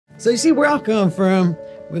So you see where I come from,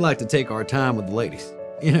 we like to take our time with the ladies.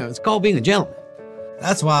 You know, it's called being a gentleman.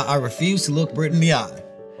 That's why I refuse to look Britt in the eye.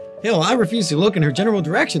 Hell, I refuse to look in her general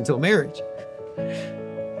direction till marriage.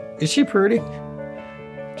 Is she pretty?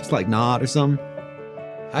 Just like nod or something?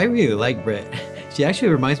 I really like Britt. She actually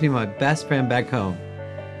reminds me of my best friend back home,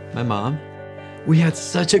 my mom. We had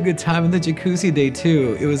such a good time in the jacuzzi day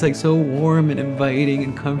too. It was like so warm and inviting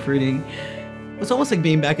and comforting. It was almost like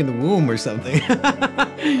being back in the womb or something.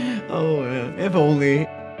 Oh man, if only.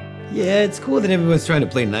 Yeah, it's cool that everyone's trying to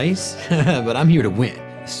play nice, but I'm here to win,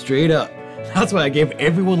 straight up. That's why I gave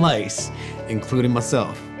everyone lice, including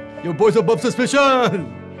myself. Yo, boys above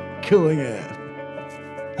suspicion! Killing it.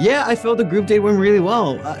 Yeah, I felt the group date went really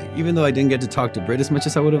well, even though I didn't get to talk to Britt as much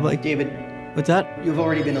as I would have liked. David. What's that? You've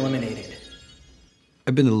already been eliminated.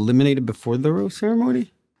 I've been eliminated before the rose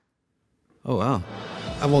ceremony? Oh, wow.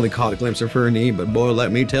 I've only caught a glimpse of her knee, but boy,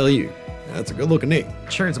 let me tell you, that's a good-looking knee.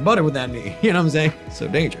 Churns butter with that knee, you know what I'm saying? So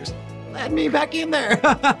dangerous. Let me back in there.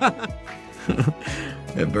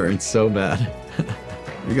 It burns so bad.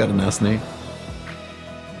 You got a nice knee.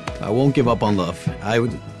 I won't give up on love.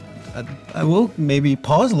 I will maybe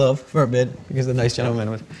pause love for a bit because the nice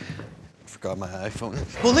gentleman was. Forgot my iPhone.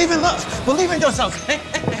 Believe in love. Believe in yourself. Believe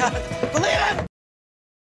it.